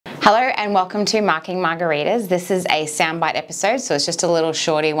Hello and welcome to Marketing Margaritas. This is a soundbite episode, so it's just a little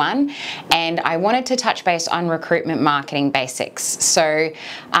shorty one. And I wanted to touch base on recruitment marketing basics. So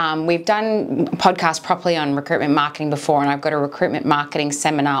we've done podcasts properly on recruitment marketing before, and I've got a recruitment marketing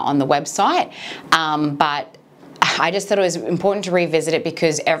seminar on the website. But I just thought it was important to revisit it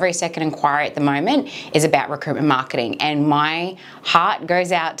because every second inquiry at the moment is about recruitment marketing, and my heart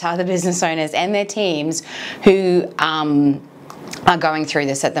goes out to other business owners and their teams who are going through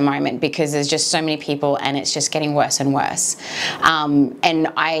this at the moment because there's just so many people and it's just getting worse and worse. And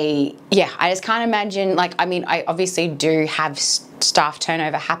I just can't imagine, I obviously do have staff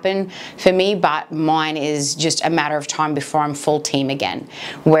turnover happen for me, but mine is just a matter of time before I'm full team again.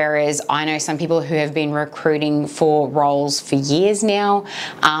 Whereas I know some people who have been recruiting for roles for years now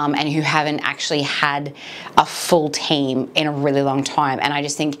and who haven't actually had a full team in a really long time. And I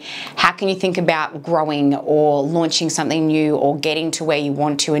just think, how can you think about growing or launching something new or getting to where you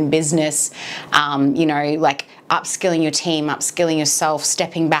want to in business, upskilling your team, upskilling yourself,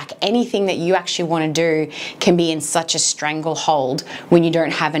 stepping back, anything that you actually want to do can be in such a stranglehold when you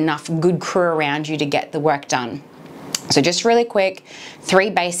don't have enough good crew around you to get the work done. So just really quick, 3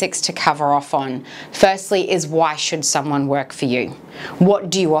 basics to cover off on. Firstly is, why should someone work for you? What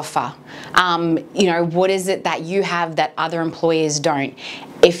do you offer? What is it that you have that other employers don't?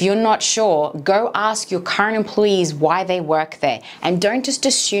 If you're not sure, go ask your current employees why they work there, and don't just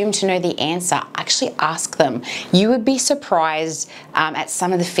assume to know the answer. Actually ask them. You would be surprised at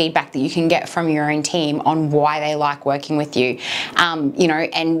some of the feedback that you can get from your own team on why they like working with you.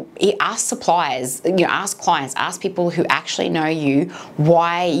 And ask suppliers, ask clients, ask people who actually know you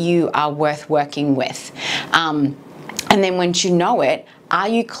why you are worth working with. And then once you know it, are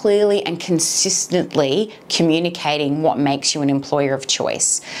you clearly and consistently communicating what makes you an employer of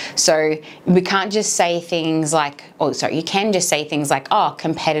choice? So we can't just say things like, you can just say things like,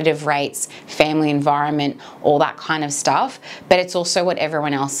 competitive rates, family environment, all that kind of stuff, but it's also what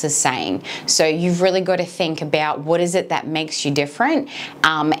everyone else is saying. So you've really got to think about what is it that makes you different,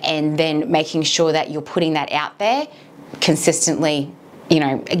 and then making sure that you're putting that out there consistently,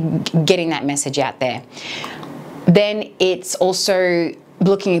 getting that message out there. Then it's also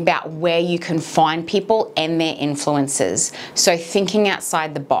looking about where you can find people and their influences. So thinking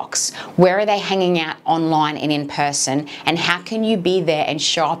outside the box. Where are they hanging out online and in person? And how can you be there and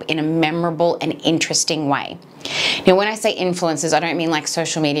show up in a memorable and interesting way? Now, when I say influencers, I don't mean like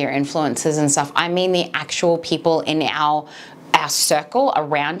social media influencers and stuff. I mean the actual people in our circle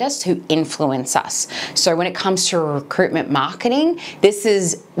around us who influence us. So when it comes to recruitment marketing, this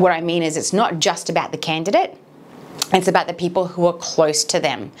is what I mean is, it's not just about the candidate. It's about the people who are close to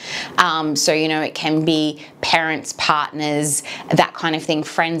them. It can be parents, partners, that kind of thing,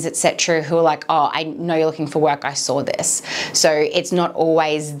 friends, etc., who are like, I know you're looking for work, I saw this. So it's not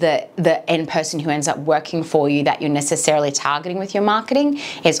always the end person who ends up working for you that you're necessarily targeting with your marketing.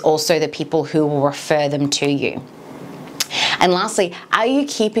 It's also the people who will refer them to you. And lastly, are you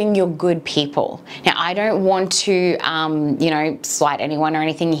keeping your good people? Now, I don't want to, slight anyone or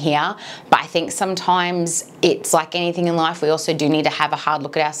anything here, but I think sometimes it's like anything in life, we also do need to have a hard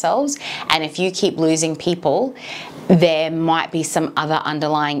look at ourselves. And if you keep losing people, there might be some other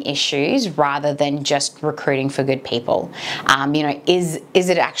underlying issues rather than just recruiting for good people. Is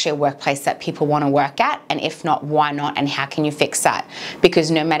it actually a workplace that people want to work at? And if not, why not? And how can you fix that?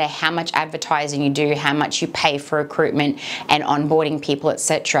 Because no matter how much advertising you do, how much you pay for recruitment and onboarding people,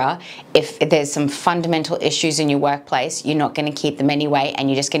 etc., if there's some fundamental issues in your workplace, you're not going to keep them anyway, and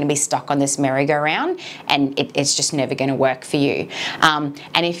you're just going to be stuck on this merry-go-round, and it's just never going to work for you. And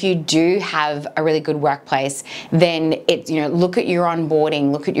if you do have a really good workplace, then look at your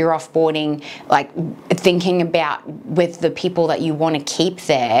onboarding, look at your offboarding, like thinking about with the people that you want to keep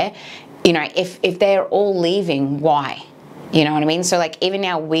there. If they're all leaving, why? You know what I mean? So even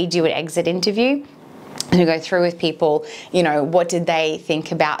now we do an exit interview. To go through with people, what did they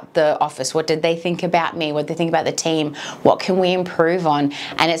think about the office? What did they think about me? What did they think about the team? What can we improve on?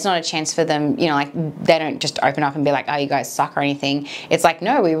 And it's not a chance for them, they don't just open up and be like, you guys suck or anything. It's like,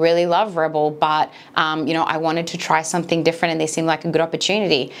 no, we really love Rebel, but, I wanted to try something different and they seemed like a good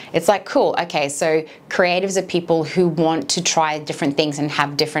opportunity. It's like, cool, okay, so creatives are people who want to try different things and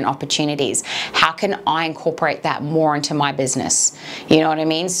have different opportunities. How can I incorporate that more into my business? You know what I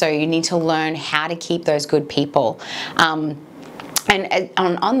mean? So you need to learn how to keep those good people. And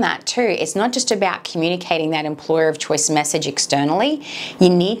on that too, it's not just about communicating that employer of choice message externally. You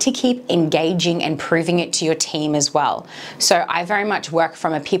need to keep engaging and proving it to your team as well. So I very much work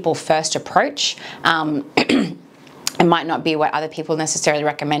from a people first approach. It might not be what other people necessarily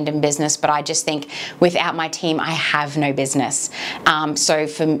recommend in business, but I just think without my team, I have no business. So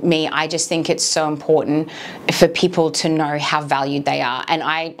for me, I just think it's so important for people to know how valued they are. And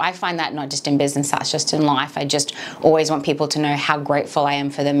I find that not just in business, that's just in life. I just always want people to know how grateful I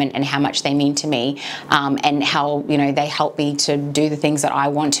am for them and how much they mean to me, and how, you know, they help me to do the things that I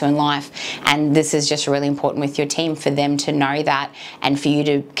want to in life. And this is just really important with your team, for them to know that, and for you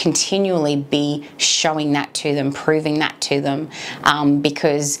to continually be showing that to them, proving that to them,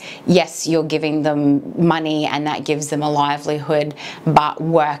 because yes, you're giving them money and that gives them a livelihood, but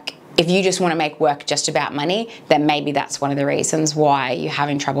work, if you just want to make work just about money, then maybe that's one of the reasons why you're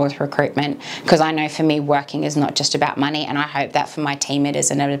having trouble with recruitment. Because I know for me, working is not just about money, and I hope that for my team it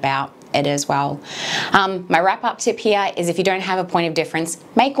isn't about it as well. My wrap-up tip here is, if you don't have a point of difference,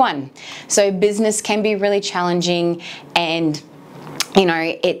 make one. So business can be really challenging, and you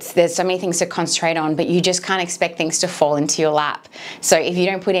know, there's so many things to concentrate on, but you just can't expect things to fall into your lap. So if you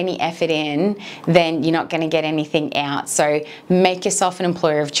don't put any effort in, then you're not going to get anything out. So make yourself an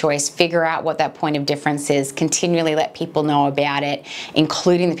employer of choice, figure out what that point of difference is, continually let people know about it,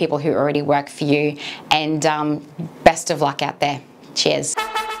 including the people who already work for you, and best of luck out there. Cheers.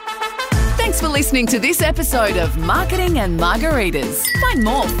 Thanks for listening to this episode of Marketing and Margaritas. Find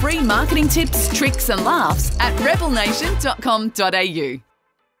more free marketing tips, tricks and laughs at rebelnation.com.au.